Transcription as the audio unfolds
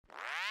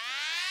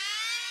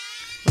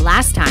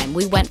Last time,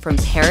 we went from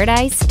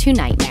paradise to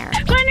nightmare.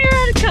 When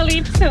you're at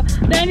Calypso,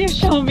 then you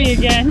show me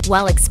again.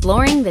 While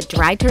exploring the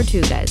dry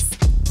tortugas.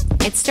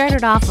 It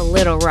started off a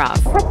little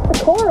rough. Touch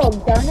the coral,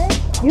 darn it.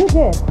 You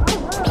did.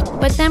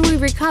 But then we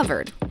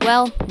recovered.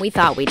 Well, we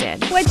thought we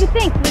did. What'd you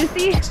think,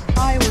 Lucy?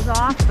 Oh, it was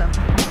awesome.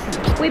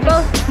 We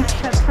both,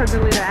 Except for the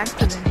little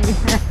accident we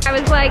had. I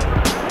was like,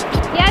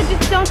 yeah,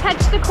 just don't touch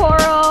the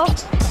coral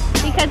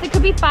because it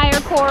could be fire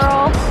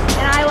coral.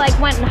 And I like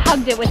went and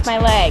hugged it with my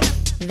leg.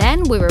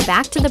 Then we were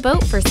back to the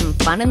boat for some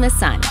fun in the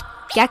sun.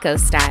 Gecko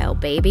style,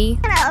 baby.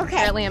 Okay.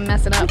 Apparently I'm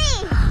messing up.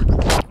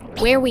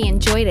 Where we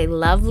enjoyed a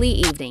lovely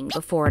evening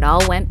before it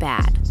all went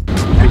bad.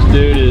 This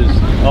dude is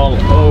all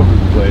over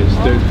the place.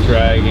 They're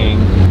dragging.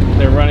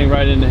 They're running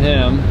right into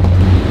him.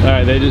 All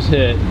right, they just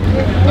hit.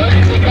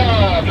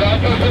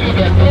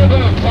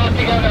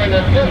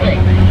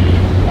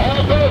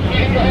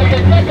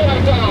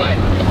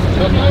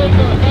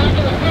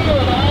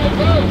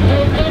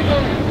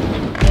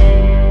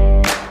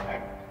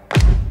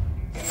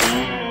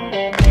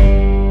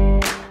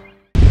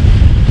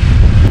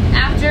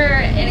 After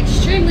an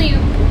extremely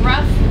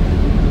rough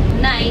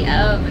night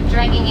of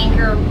dragging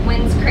anchor,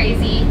 winds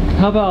crazy.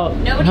 How about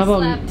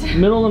slept.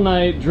 Middle of the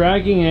night,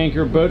 dragging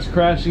anchor, boats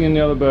crashing in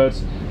the other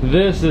boats.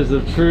 This is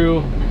a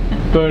true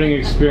boating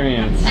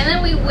experience. And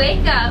then we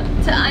wake up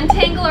to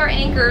untangle our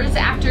anchors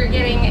after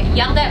getting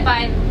yelled at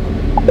by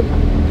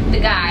the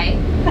guy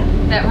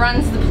that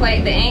runs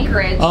the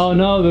anchorage. Oh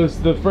no,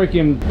 the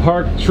freaking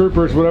park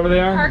troopers, whatever they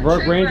are,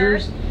 Park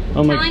rangers.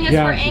 Oh my telling us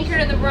we're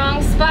anchored in the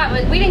wrong spot,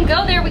 but we didn't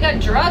go there. We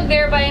got drugged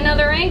there by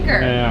another anchor.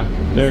 Yeah,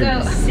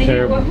 they're So,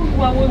 terrible.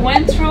 What we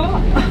went through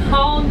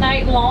all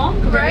night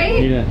long.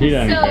 right? He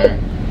doesn't So care.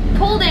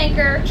 pulled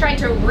anchor, tried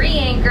to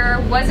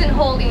re-anchor, wasn't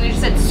holding. We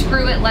just said,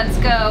 screw it, let's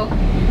go.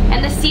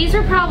 And the seas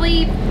were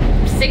probably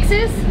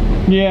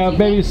 6s. Yeah,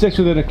 maybe 6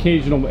 with an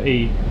occasional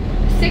 8.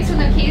 6 with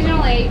an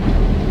occasional 8.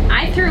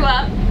 I threw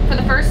up for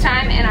the first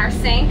time in our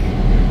sink.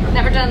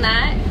 Never done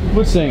that.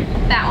 What sink?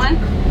 That one.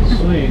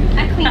 Sweet.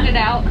 I cleaned it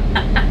out.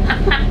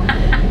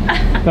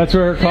 That's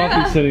where her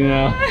coffee's sitting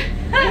now.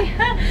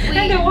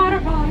 And the water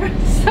bottle.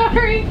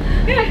 Sorry,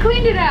 I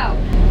cleaned it out.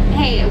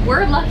 Hey,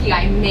 we're lucky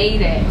I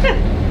made it.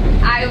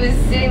 I was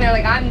sitting there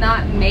like, I'm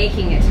not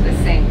making it to the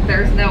sink.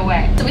 There's no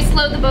way. So we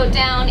slowed the boat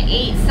down,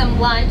 ate some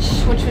lunch,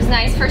 which was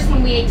nice. First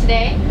one we ate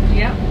today.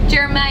 Yep.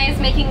 Jeremiah is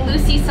making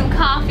Lucy some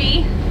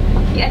coffee.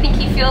 I think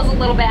he feels a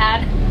little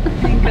bad.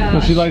 Thank God.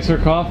 Well, she likes her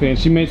coffee, and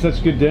she made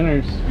such good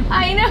dinners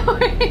I know.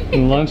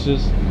 and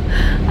lunches.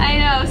 I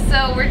know.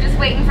 So we're just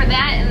waiting for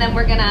that, and then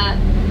we're gonna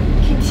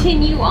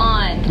continue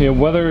on. Yeah,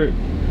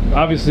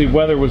 obviously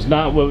weather was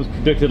not what was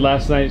predicted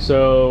last night,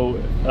 so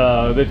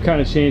they've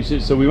kind of changed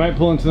it. So we might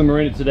pull into the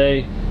marina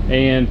today,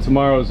 and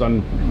tomorrow's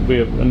we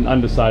have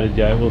undecided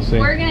yet. We'll see.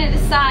 We're gonna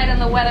decide on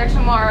the weather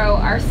tomorrow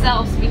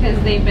ourselves because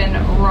they've been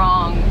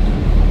wrong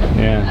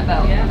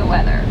about the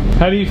weather.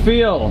 How do you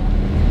feel?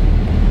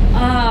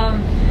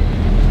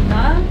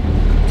 Not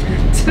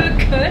too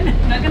good,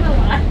 not gonna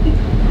lie.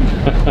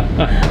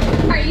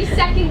 Are you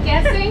second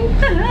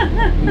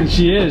guessing?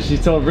 She is. She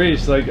told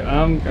Reese, like,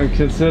 I'm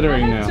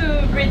considering I now.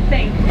 have to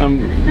rethink.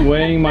 I'm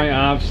weighing my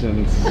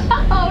options.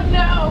 Oh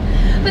no.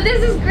 But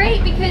this is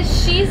great because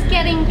she's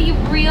getting the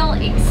real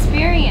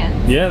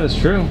experience. Yeah, that's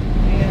true.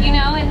 You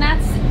know, and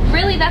that's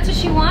what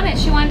she wanted.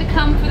 She wanted to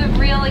come for the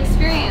real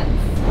experience.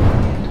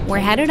 We're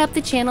headed up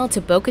the channel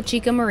to Boca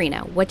Chica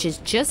Marina, which is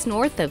just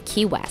north of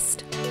Key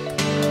West.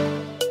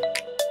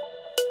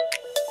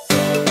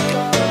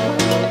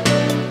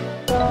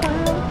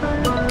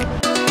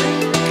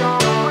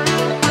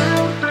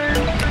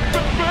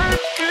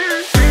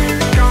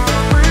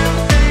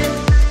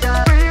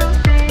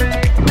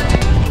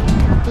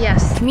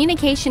 Yes.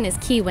 Communication is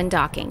key when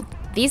docking.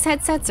 These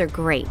headsets are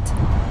great. If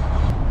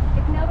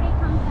nobody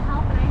comes to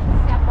help and I have to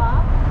step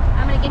off,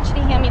 I'm gonna get you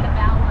to hand me the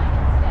bow line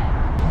instead.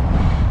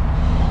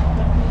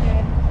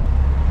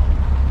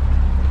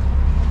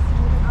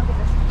 I'll get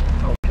this.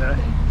 Okay.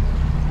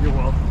 You're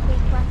welcome.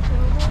 Take left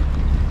over.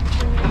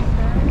 Bring it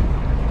stern.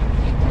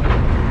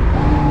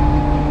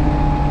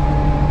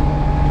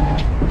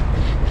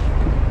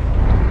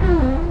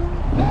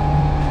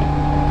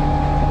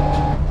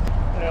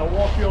 And I'll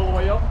walk you all the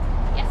way up.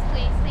 Yes,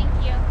 please. Thank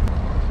you.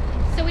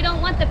 So we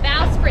don't want the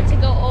bowsprit to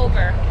go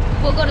over.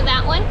 We'll go to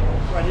that one.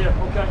 Right here,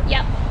 okay.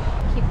 Yep.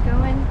 Keep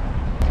going.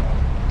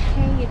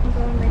 Okay, you can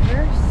go in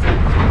reverse.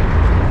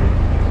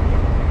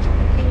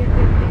 Okay, you're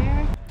good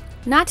there.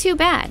 Not too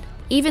bad,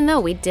 even though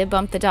we did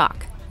bump the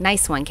dock.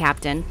 Nice one,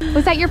 Captain.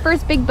 Was that your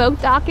first big boat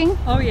docking?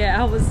 Oh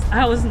yeah, I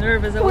was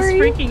nervous. I was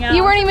freaking out.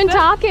 You weren't even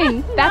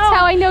talking. That's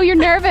how I know you're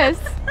nervous.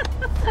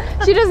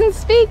 She doesn't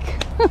speak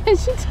when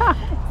she talks.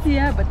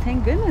 Yeah, but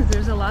thank goodness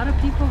there's a lot of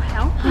people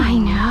helping. I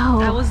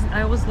know.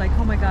 I was like,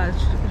 oh my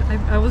gosh,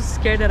 I was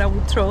scared that I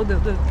would throw the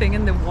thing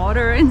in the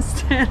water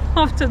instead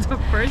after the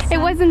first It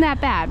time. wasn't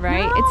that bad,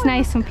 right? No, it's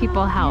nice when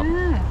people help.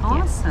 Yeah,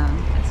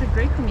 awesome. It's a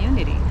great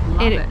community.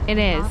 Love it. It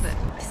is. Love it.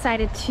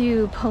 decided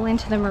to pull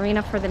into the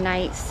marina for the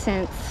night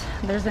since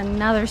there's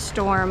another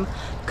storm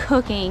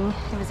cooking.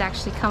 It was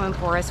actually coming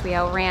for us. We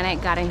outran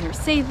it, got in here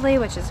safely,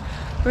 which is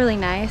really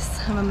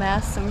nice. I'm a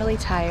mess. I'm really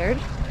tired.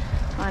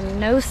 On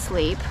no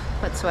sleep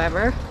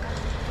whatsoever.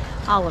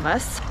 All of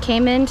us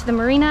came into the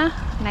marina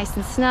nice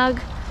and snug,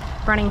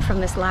 running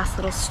from this last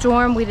little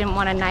storm. We didn't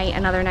want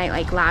another night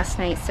like last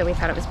night, so we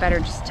thought it was better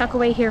just tuck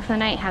away here for the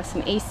night, have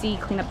some AC,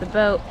 clean up the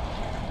boat,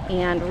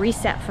 and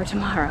reset for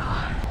tomorrow.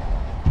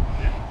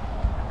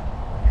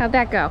 How'd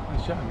that go?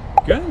 Nice job.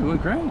 Good, it went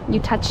great. You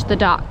touched the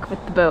dock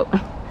with the boat.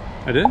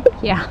 I did?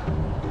 Yeah.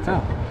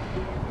 Oh.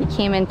 You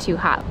came in too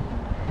hot.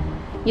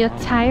 You look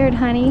tired,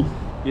 honey.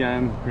 Yeah,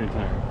 I'm pretty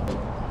tired.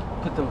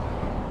 Put the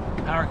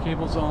power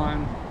cables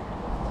on,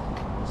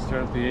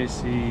 start up the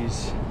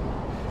ACs,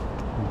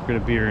 get a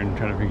beer and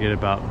try to forget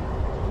about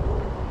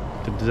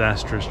the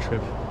disastrous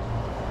trip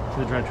to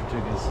the Dry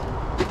Tortugas.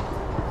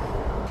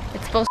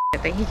 It's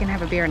bullshit that he can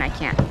have a beer and I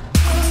can't.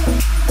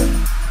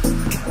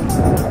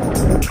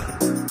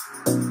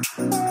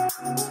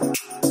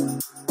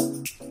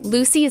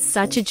 Lucy is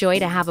such a joy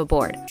to have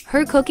aboard.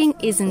 Her cooking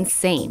is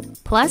insane.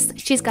 Plus,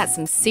 she's got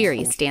some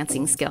serious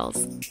dancing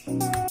skills.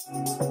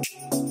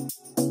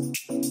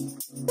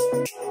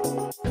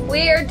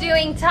 We are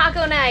doing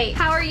taco night.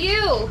 How are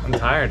you? I'm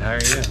tired, how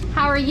are you?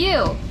 How are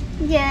you?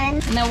 Good.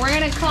 And then we're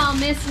gonna call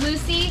Miss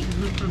Lucy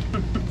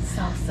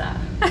salsa.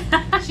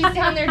 She's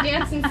down there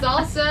dancing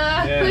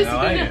salsa. Yeah, I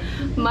like it.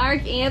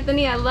 Mark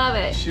Anthony, I love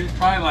it. She was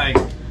probably like,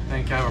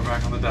 thank God we're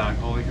back on the dock,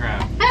 holy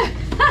crap.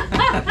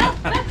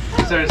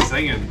 She started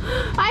singing.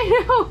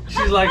 I know.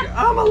 She's like,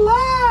 I'm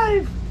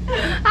alive!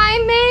 I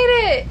made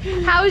it.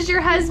 How's your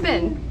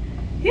husband?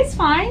 He's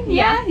fine.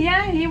 Yeah?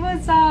 Yeah. He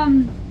was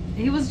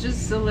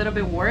just a little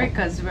bit worried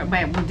because we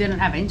didn't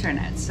have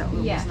internet, so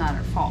it Yeah. was not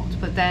our fault.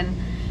 But then,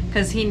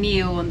 because he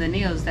knew on the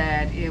news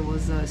that it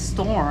was a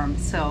storm,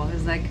 so it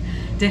was like,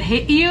 did it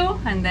hit you?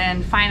 And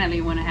then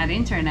finally, when I had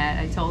internet,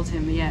 I told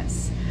him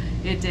yes,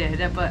 it did.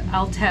 But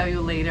I'll tell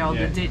you later all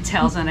the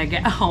details when I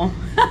get home.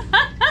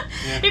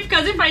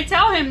 Because if I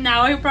tell him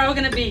now, he's probably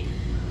gonna be,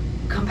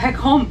 come back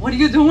home. What are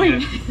you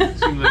doing?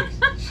 Yeah.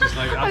 She's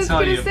like, I'll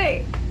tell you.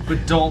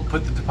 But don't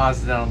put the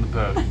deposit down on the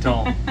boat.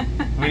 Don't.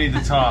 We need to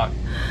talk.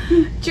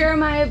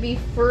 Jeremiah would be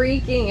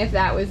freaking if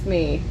that was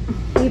me.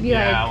 He'd be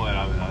like, I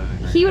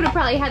would. he would have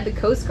probably had the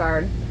Coast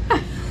Guard.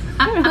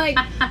 I'm like,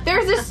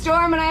 there's a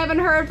storm and I haven't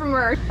heard from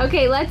her.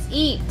 Okay, let's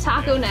eat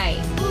taco night.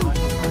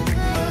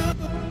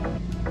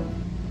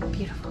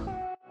 Beautiful.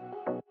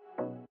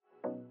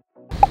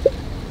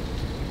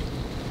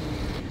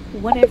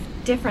 What a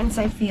difference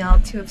I feel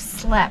to have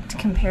slept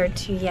compared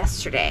to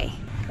yesterday.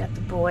 Got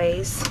the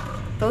boys,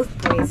 both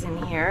boys in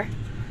here.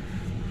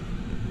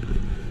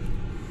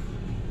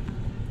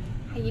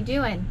 How you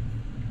doing?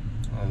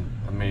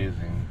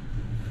 Amazing.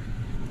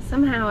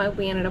 Somehow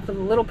we ended up with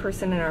a little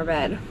person in our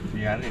bed.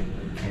 Yeah, it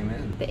came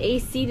in. The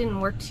AC didn't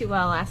work too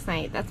well last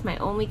night. That's my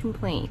only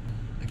complaint.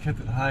 I kept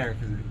it higher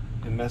because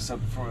it messed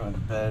up before we went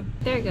to bed.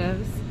 There it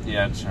goes.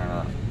 Yeah, it turned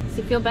off. Does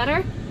it feel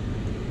better?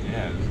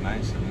 Yeah, it was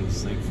nice. I didn't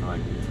sleep for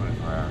like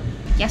 24 hours.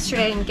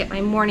 Yesterday I didn't get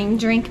my morning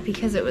drink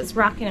because it was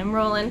rocking and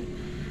rolling.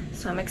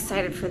 So I'm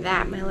excited for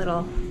that, my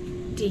little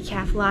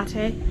decaf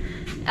latte.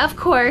 Of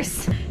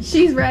course,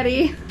 she's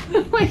ready.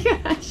 Oh my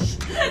gosh.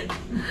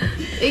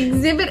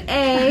 Exhibit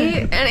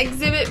A and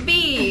Exhibit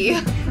B.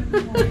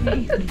 Good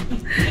morning.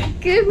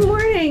 Good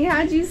morning.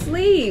 How'd you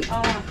sleep?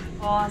 Oh,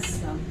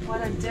 awesome.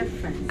 What a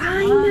difference.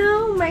 I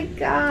know, my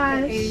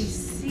gosh. The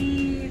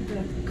AC,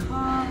 the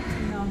car,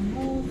 the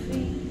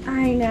movie.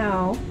 I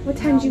know. What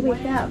time did you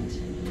wake up?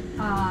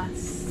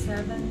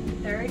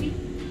 7:30.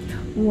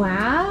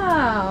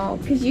 Wow.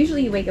 Because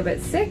usually you wake up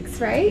at 6,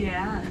 right?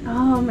 Yeah.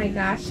 Oh my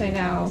gosh, I I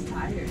know. was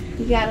tired.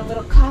 You got a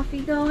little coffee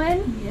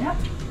going? Yep.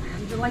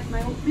 Did you like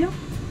my oatmeal?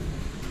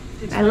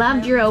 I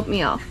loved your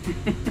oatmeal.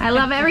 I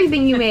love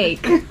everything you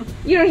make.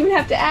 You don't even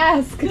have to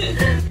ask.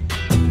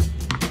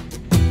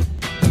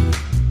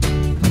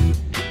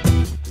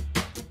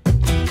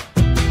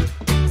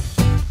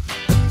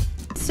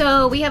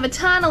 So we have a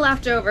ton of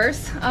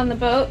leftovers on the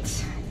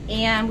boat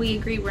and we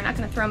agreed we're not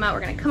gonna throw them out.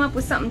 We're gonna come up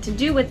with something to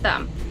do with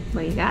them.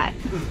 What you got?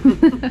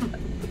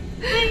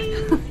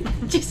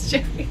 Just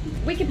joking.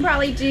 We could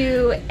probably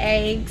do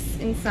eggs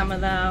in some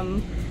of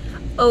them,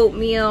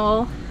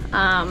 oatmeal.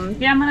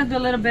 Yeah, I'm gonna do a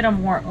little bit of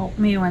more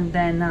oatmeal and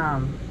then,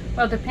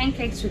 well, the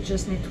pancakes we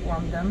just need to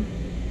warm them.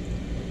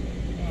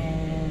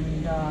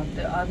 And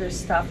the other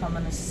stuff I'm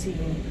gonna see.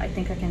 I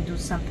think I can do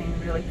something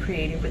really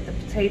creative with the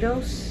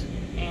potatoes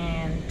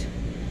and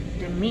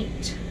the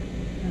meat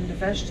and the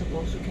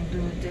vegetables. We can do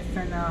a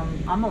different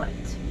omelet.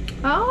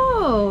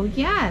 Oh,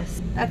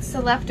 yes. That's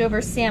the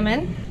leftover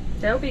salmon.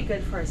 That would be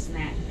good for a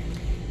snack.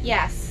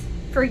 Yes,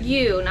 for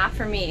you, not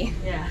for me.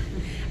 Yeah.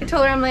 I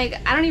told her, I'm like,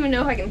 I don't even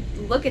know if I can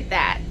look at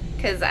that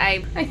because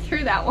I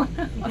threw that one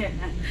out. Yeah.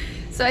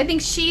 So I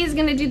think she's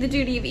gonna do the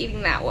duty of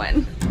eating that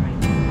one.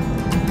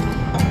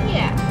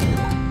 Yeah.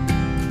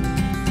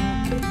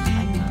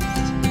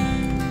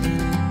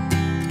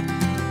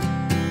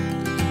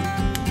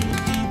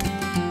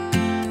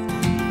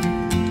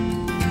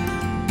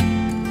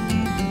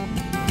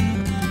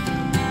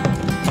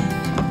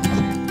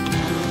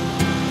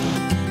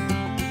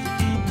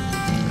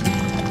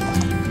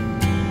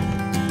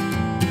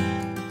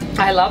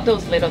 I love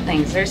those little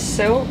things. They're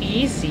so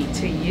easy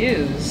to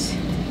use.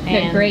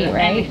 They're great,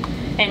 right?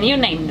 And you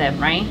named them,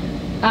 right?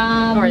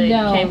 Or they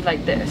no. came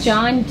like this?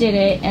 John did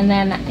it, and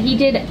then he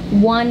did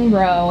one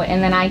row,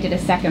 and then I did a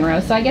second row.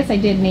 So I guess I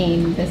did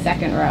name the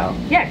second row.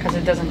 Yeah, because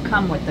it doesn't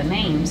come with the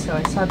name, so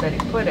I saw that he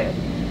put it.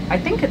 I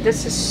think that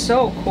this is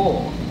so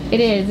cool. It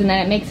is, and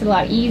then it makes it a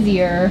lot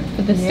easier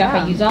for the stuff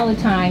I use all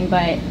the time,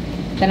 but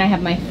then I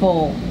have my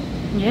full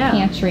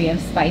pantry of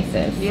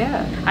spices.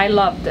 Yeah, I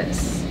love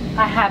this.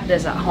 I have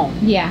this at home.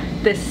 Yeah.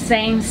 The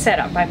same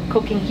setup. I'm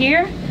cooking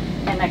here,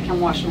 and I can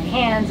wash my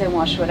hands and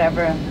wash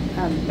whatever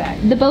on the back.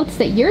 The boats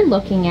that you're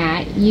looking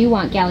at, you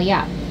want galley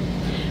up.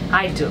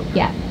 I do.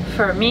 Yeah.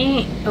 For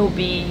me, it would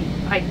be,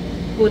 I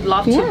would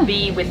love to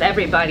be with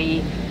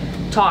everybody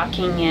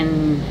talking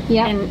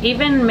and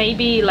even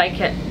maybe like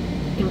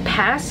in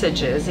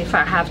passages if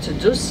I have to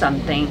do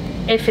something.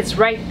 If it's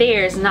right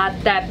there, it's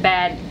not that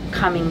bad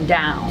coming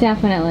down.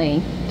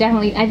 Definitely.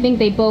 Definitely. I think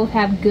they both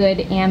have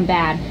good and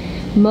bad.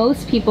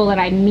 Most people that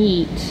I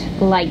meet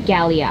like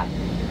galley up.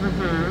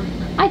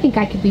 I think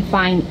I could be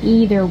fine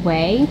either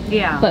way.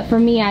 Yeah. But for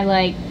me, I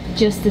like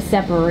just the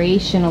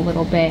separation a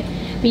little bit.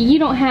 But you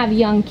don't have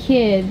young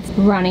kids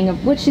running,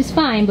 which is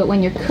fine, but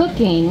when you're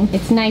cooking,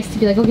 it's nice to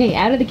be like, okay,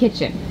 out of the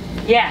kitchen.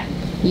 Yeah.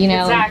 You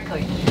know?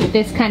 Exactly.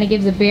 This kind of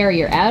gives a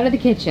barrier, out of the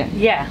kitchen.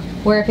 Yeah.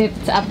 Where if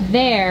it's up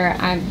there,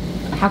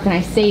 how can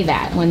I say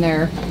that when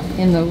they're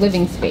in the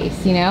living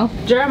space, you know?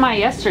 Jeremiah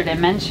yesterday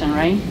mentioned,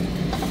 right?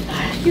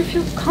 You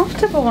feel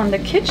comfortable in the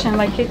kitchen,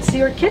 like it's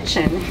your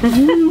kitchen.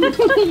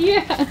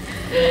 Yeah.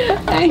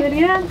 I said,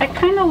 yeah, I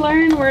kind of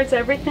learned where's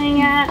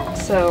everything at,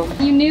 so.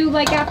 You knew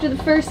like after the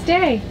first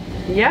day.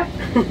 Yep.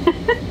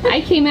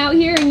 I came out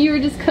here and you were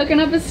just cooking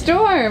up a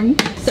storm.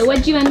 So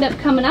what'd you end up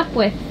coming up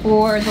with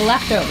for the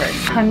leftovers?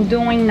 I'm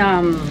doing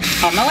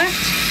omelette,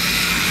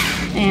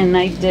 and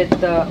I did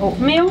the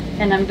oatmeal,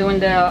 and I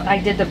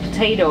did the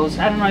potatoes.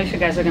 I don't know if you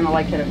guys are gonna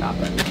like it or not,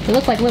 but. They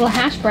look like little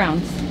hash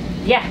browns.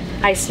 Yeah,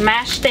 I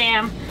smashed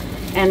them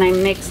and I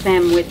mixed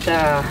them with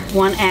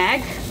one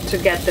egg to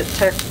get the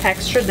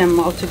texture, them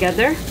all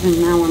together.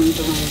 And now I'm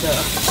doing the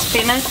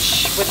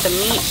spinach with the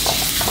meat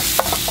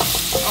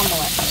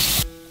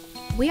omelette.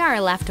 We are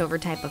a leftover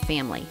type of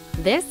family.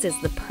 This is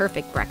the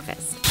perfect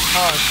breakfast.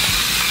 Oh,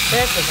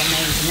 this is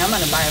amazing. I'm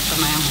gonna buy it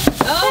for my own.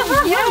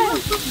 Oh, yeah.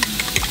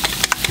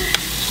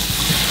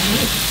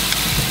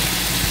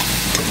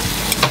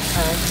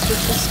 Carrots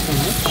with the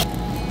spinach.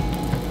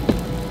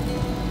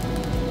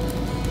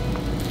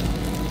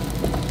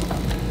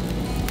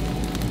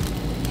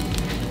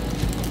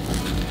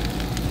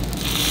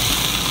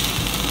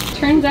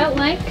 Turns out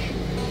like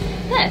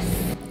this.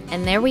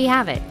 And there we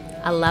have it,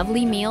 a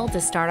lovely meal to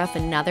start off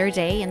another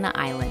day in the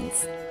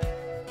islands.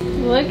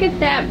 Look at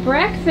that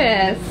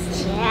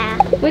breakfast. Yeah.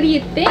 What do you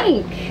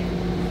think?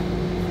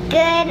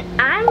 Good.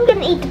 I'm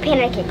gonna eat the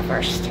pancake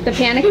first. The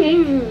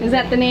pancake? Is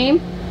that the name?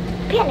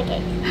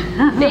 Pancake.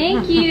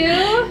 Thank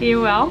you.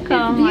 You're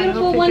welcome. It's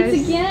beautiful once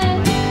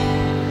again.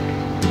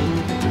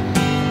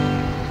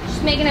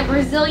 She's making a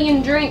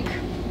Brazilian drink.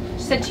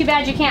 She said, too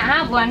bad you can't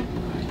have one.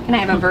 Can I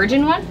have a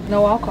virgin one?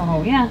 No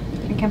alcohol, yeah.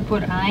 You can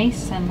put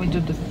ice and we do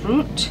the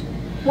fruit.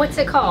 What's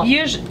it called?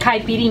 Usually,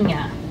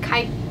 caipirinha.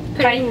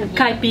 Caipirinha.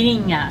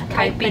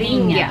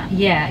 Caipirinha.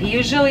 Yeah,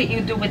 usually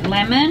you do with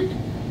lemon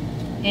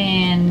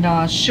and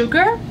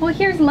sugar. Well,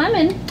 here's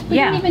lemon. We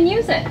didn't even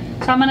use it.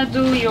 So I'm gonna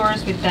do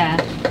yours with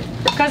that.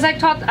 Because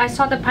I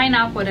saw the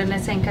pineapple and I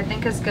think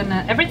it's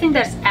gonna, everything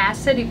that's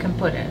acid you can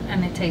put it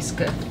and it tastes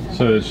good.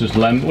 So it's just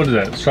lemon, what is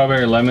that?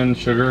 Strawberry, lemon,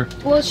 sugar?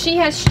 Well, she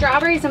has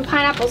strawberries and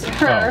pineapples in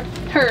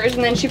hers,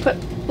 and then she put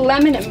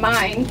lemon in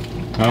mine.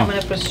 I'm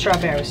gonna put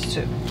strawberries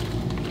too.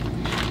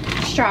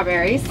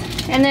 Strawberries.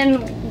 And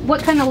then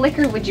what kind of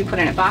liquor would you put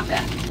in it?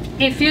 Vodka?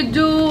 If you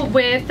do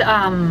with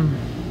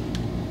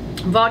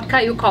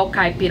vodka, you call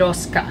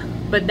caipirosca.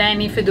 But then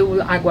if you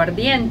do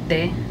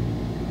aguardiente,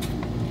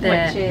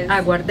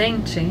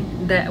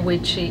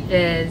 which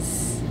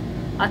is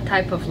a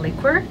type of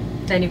liquor,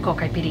 then you call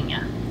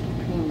caipirinha.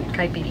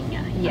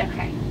 Caipirinha, yeah.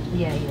 Okay.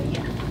 Yeah.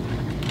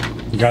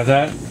 You got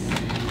that?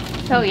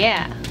 Oh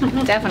yeah,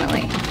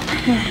 definitely.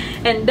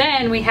 And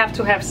then we have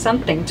to have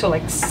something to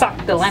like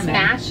suck the lemon.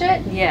 Smash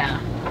it?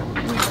 Yeah.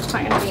 It's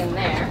not gonna be in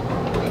there.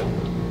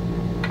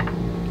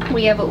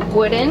 We have a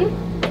wooden.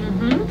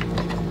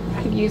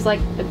 Could use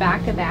like the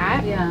back of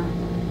that. Yeah.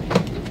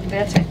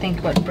 That's, I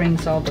think, what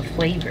brings all the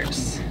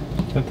flavors.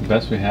 Is that the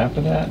best we have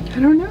for that? I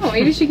don't know.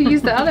 Maybe she could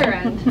use the other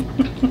end.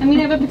 I mean,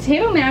 I have a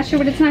potato masher,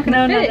 but it's not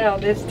gonna fit. No.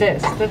 This.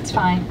 That's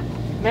fine.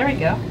 There we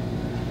go.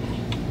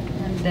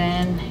 And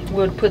then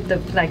we'll put the,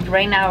 like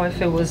right now,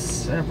 if it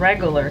was a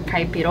regular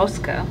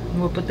caipirosca,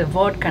 we'll put the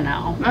vodka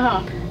now.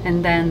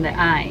 And then the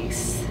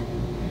ice.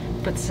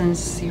 But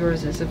since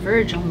yours is a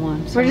virgin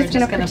one, so we're just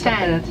gonna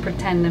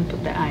pretend and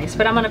put the ice.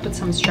 But I'm gonna put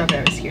some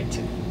strawberries here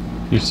too.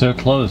 You're so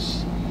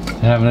close to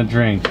having a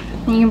drink.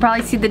 And you can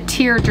probably see the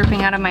tear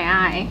dripping out of my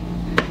eye.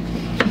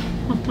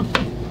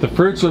 The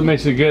fruit's what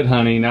makes it good,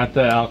 honey, not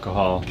the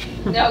alcohol.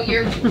 No,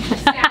 you're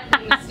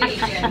sadly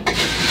mistaken.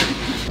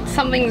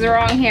 Something's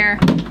wrong here.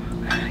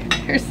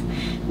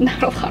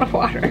 Not a lot of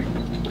water.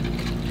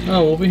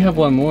 Oh, well, we have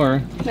one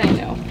more. I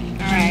know.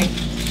 Alright.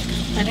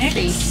 Let's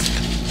see.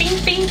 Bing,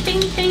 bing,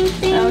 bing, bing,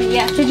 bing. Oh,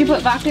 yeah. Did you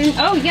put vodka in?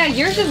 Oh, yeah.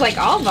 Yours is like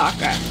all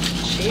vodka.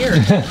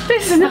 Cheers.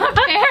 This is not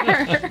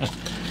fair.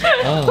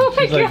 Oh,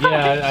 she's like,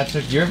 yeah, I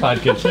took your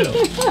vodka too.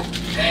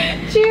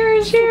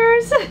 Cheers,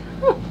 cheers.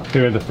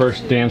 Here are the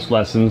first dance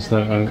lessons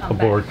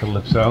aboard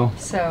Calypso.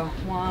 So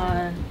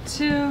 1,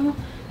 2,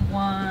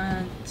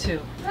 1, 2.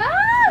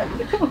 Ah!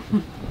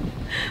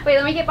 Wait,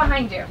 let me get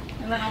behind you,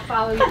 and then I'll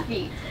follow your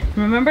feet.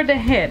 Remember the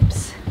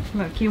hips.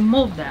 Look, you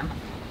move them.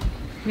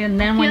 And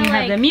then when you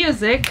have the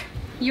music,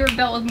 you were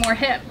built with more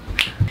hip.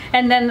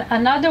 and then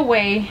another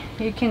way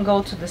you can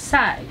go to the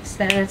sides.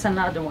 That is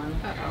another one.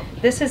 Uh-oh.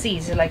 This is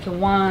easy, like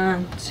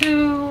 1,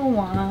 2,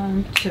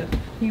 1, 2.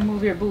 You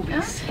move your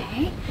boobies.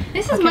 Okay.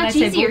 This is much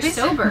easier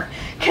sober.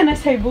 Can I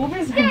say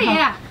boobies?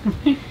 Yeah,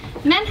 yeah.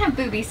 Men have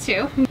boobies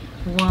too.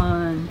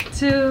 1,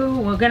 2.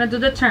 We're gonna do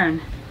the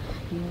turn.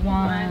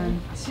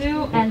 1,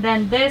 2, and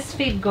then this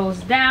feet goes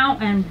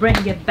down and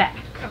bring it back.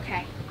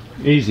 Okay.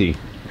 Easy.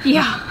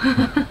 Yeah.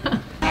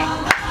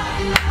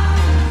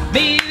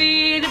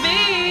 Baby to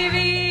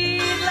baby.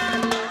 La,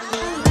 la,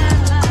 la,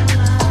 la.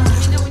 Let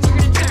me know when you're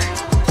gonna turn.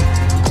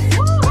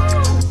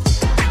 woo-hoo.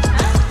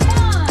 That's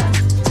fun.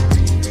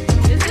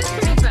 This is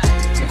pretty fun.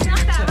 It's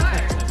not that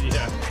hard.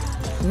 Yeah.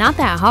 Not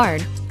that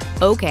hard.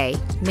 Okay,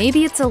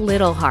 maybe it's a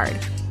little hard,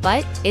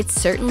 but it's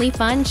certainly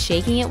fun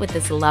shaking it with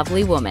this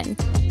lovely woman.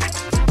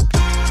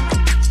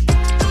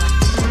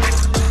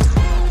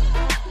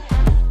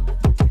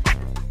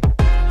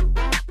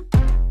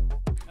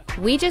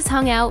 We just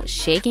hung out,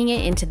 shaking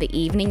it into the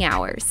evening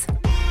hours.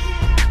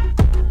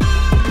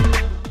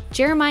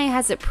 Jeremiah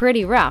has it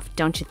pretty rough,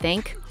 don't you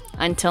think?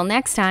 Until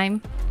next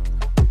time.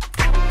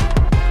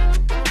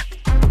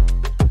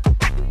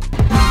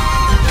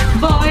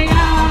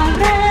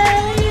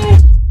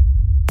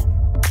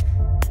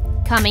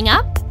 Coming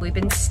up, we've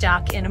been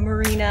stuck in a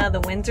marina. The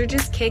winds are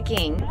just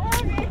kicking.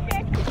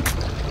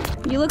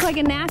 You look like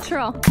a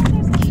natural. So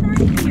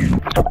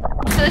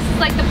this is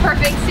like the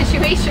perfect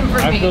situation for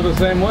me. I feel the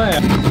same way.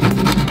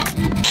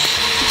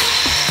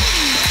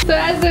 So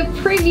as a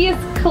previous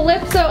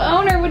Calypso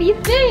owner, what do you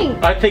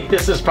think? I think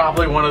this is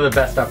probably one of the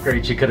best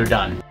upgrades you could have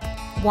done.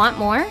 Want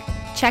more?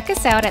 Check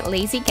us out at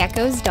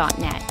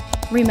lazygeckos.net.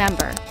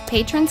 Remember,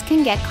 patrons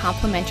can get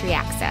complimentary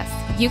access.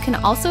 You can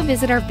also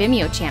visit our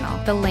Vimeo channel.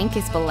 The link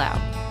is below.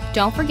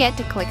 Don't forget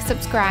to click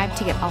subscribe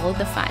to get all of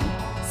the fun.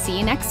 See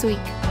you next week.